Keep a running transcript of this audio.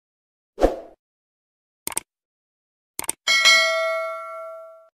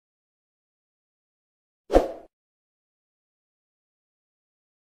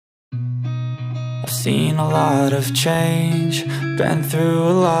I've seen a lot of change, been through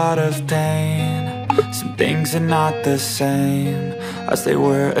a lot of pain. Some things are not the same as they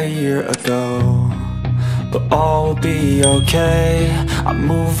were a year ago, but all will be okay. I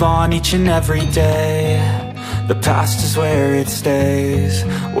move on each and every day. The past is where it stays,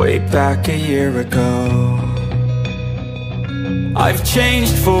 way back a year ago. I've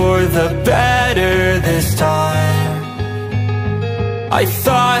changed for the better this time. I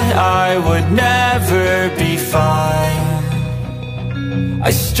thought I would never be fine.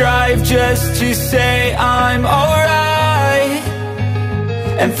 I strive just to say I'm alright,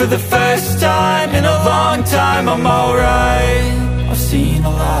 and for the first time in a long time I'm alright. I've seen a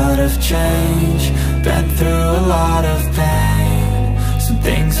lot of change, been through a lot of pain. Some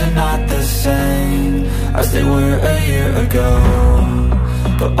things are not the same as they were a year ago,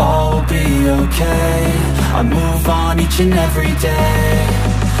 but all will be okay. I move on each and every day.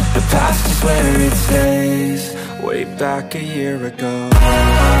 The past is where it stays, way back a year ago.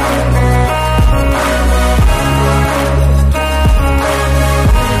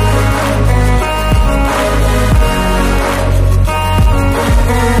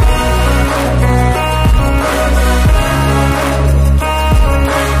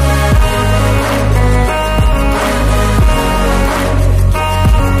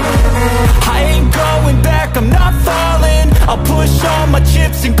 I'm not falling, I'll push all my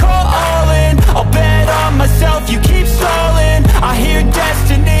chips and call all in. I'll bet on myself, you keep stalling. I hear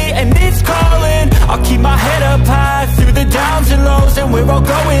destiny and it's calling. I'll keep my head up high through the downs and lows, and we're all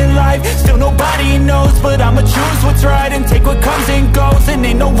going life. Still nobody knows, but I'ma choose what's right and take what comes and goes. And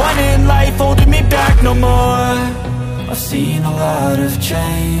ain't no one in life holding me back no more. I've seen a lot of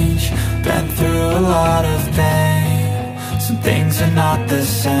change, been through a lot of pain. Some things are not the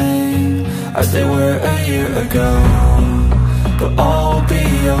same as they were a year ago, but all will be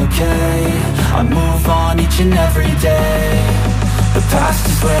okay. I move on each and every day. The past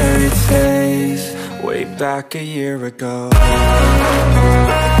is where it stays, way back a year ago.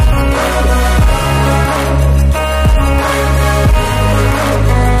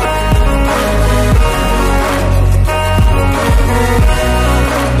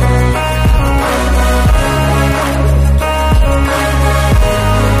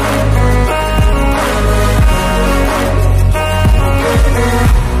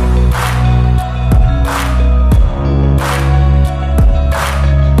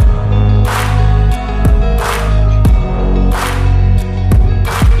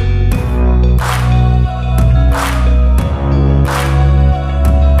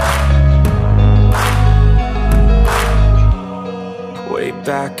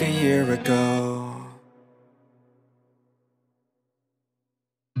 Back a year ago.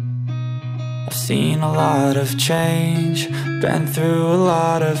 I've seen a lot of change, been through a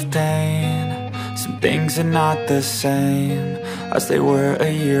lot of pain. Some things are not the same as they were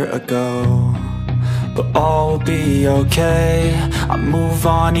a year ago, but all will be okay. I move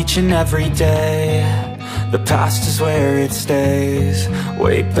on each and every day. The past is where it stays,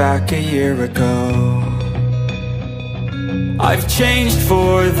 way back a year ago. I've changed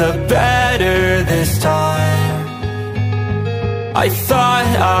for the better this time. I thought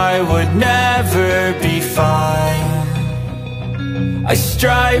I would never be fine. I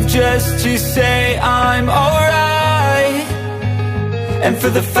strive just to say I'm alright, and for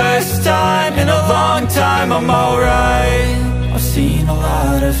the first time in a long time I'm alright. I've seen a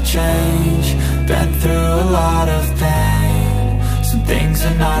lot of change, been through a lot of pain. Some things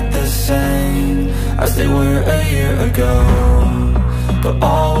are not the same as they were a year ago, but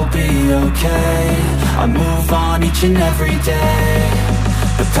all will be okay. I move on each and every day.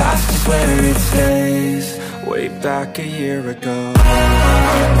 The past is where it stays, way back a year ago.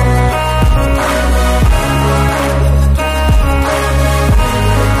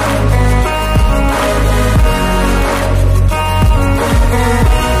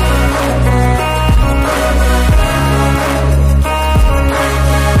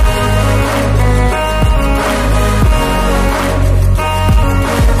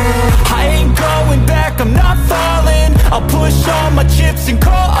 I'm not falling, I'll push all my chips and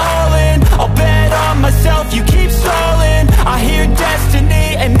call all in. I'll bet on myself, you keep stalling. I hear destiny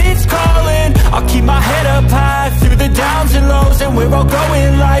and it's calling. I'll keep my head up high through the downs and lows, and we're all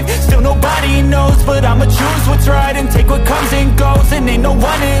going life. Still nobody knows, but I'ma choose what's right and take what comes and goes. And ain't no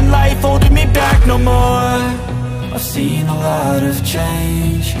one in life holding me back no more. I've seen a lot of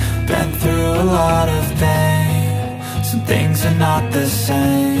change, been through a lot of pain. Some things are not the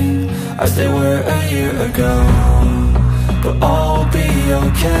same as they were a year ago, but all will be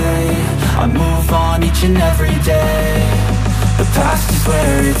okay. I move on each and every day. The past is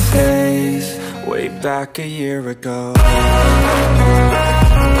where it stays, way back a year ago.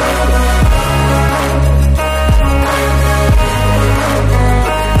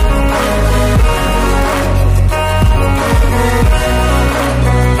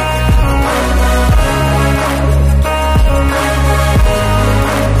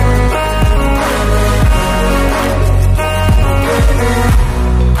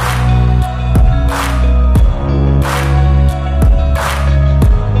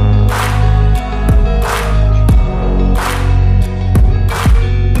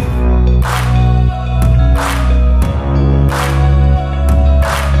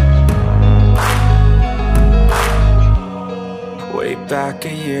 Back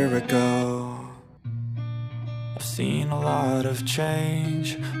a year ago, I've seen a lot of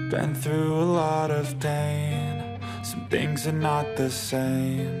change, been through a lot of pain. Some things are not the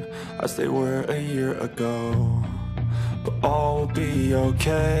same as they were a year ago, but all will be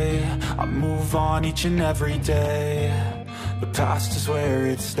okay. I move on each and every day. The past is where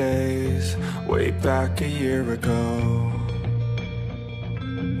it stays, way back a year ago.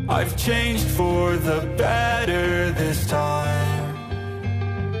 I've changed for the better this time.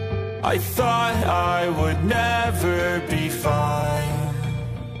 I thought I would never be fine.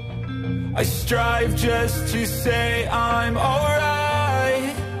 I strive just to say I'm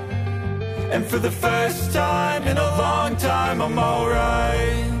alright, and for the first time in a long time I'm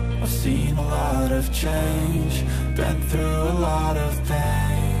alright. I've seen a lot of change, been through a lot of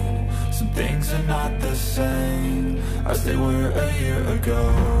pain. Some things are not the same as they were a year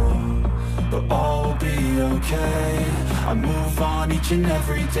ago, but all will be okay. I move on each and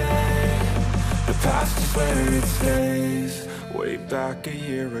every day. The past is where it stays, way back a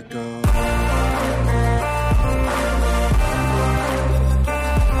year ago.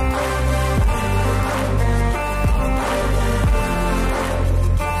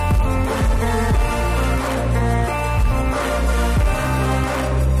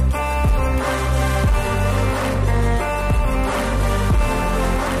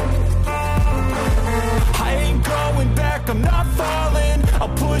 I'm not falling,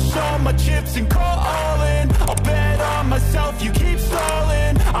 I'll push all my chips and call